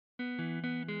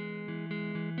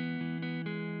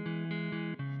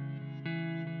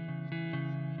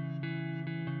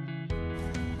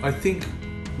I think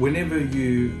whenever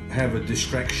you have a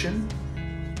distraction,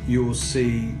 you'll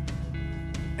see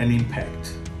an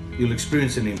impact. You'll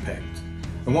experience an impact.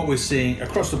 And what we're seeing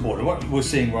across the board, and what we're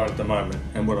seeing right at the moment,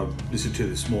 and what I listened to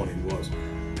this morning was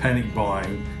panic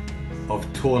buying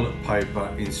of toilet paper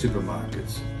in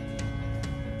supermarkets.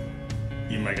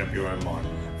 You make up your own mind.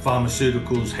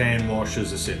 Pharmaceuticals, hand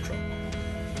washes, etc.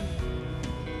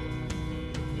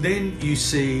 Then you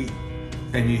see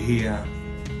and you hear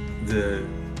the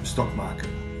stock market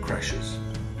crashes.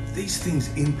 These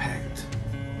things impact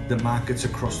the markets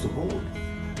across the board.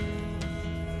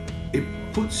 It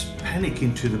puts panic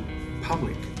into the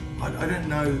public. I don't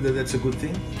know that that's a good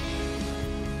thing.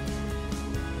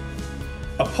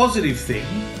 A positive thing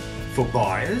for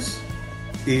buyers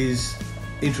is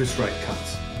interest rate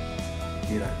cuts,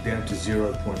 down to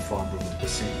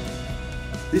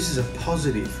 0.5%. This is a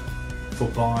positive for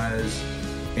buyers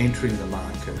entering the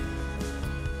market.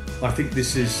 I think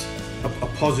this is a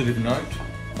positive note.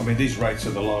 I mean, these rates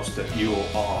are the lowest that you or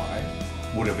I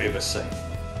would have ever seen.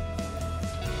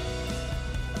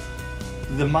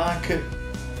 The market,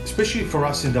 especially for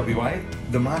us in WA,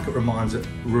 the market remains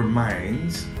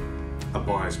a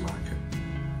buyer's market.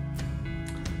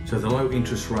 So the low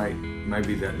interest rate,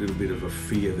 maybe that little bit of a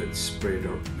fear that's spread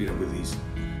with these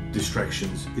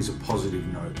distractions, is a positive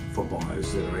note for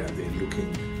buyers that are out there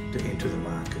looking to enter the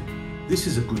market. This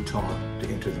is a good time to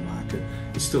enter the market.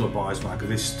 It's still a buyer's market.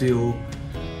 There's still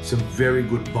some very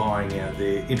good buying out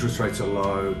there. Interest rates are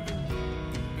low.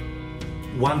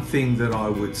 One thing that I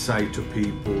would say to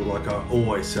people, like I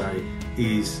always say,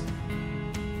 is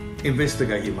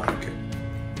investigate your market.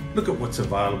 Look at what's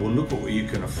available, look at what you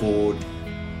can afford.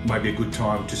 Maybe a good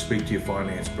time to speak to your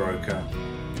finance broker.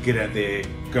 Get out there,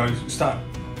 go start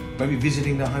maybe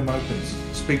visiting the home opens.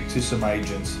 Speak to some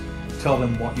agents, tell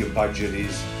them what your budget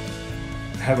is.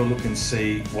 Have a look and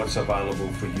see what's available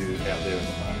for you out there in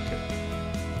the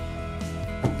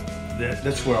market.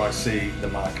 That's where I see the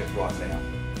market right now.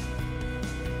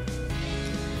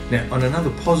 Now, on another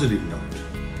positive note,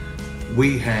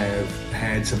 we have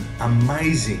had some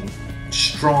amazing,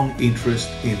 strong interest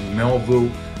in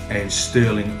Melville and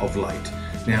Stirling of late.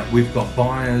 Now, we've got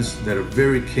buyers that are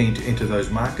very keen to enter those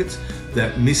markets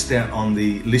that missed out on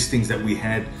the listings that we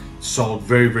had sold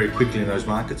very, very quickly in those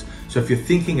markets. So if you're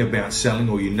thinking about selling,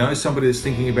 or you know somebody that's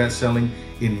thinking about selling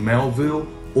in Melville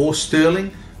or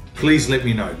Stirling, please let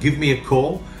me know. Give me a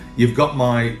call. You've got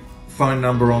my phone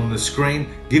number on the screen.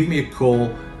 Give me a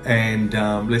call and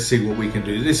let's see what we can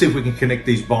do. Let's see if we can connect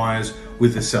these buyers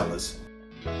with the sellers.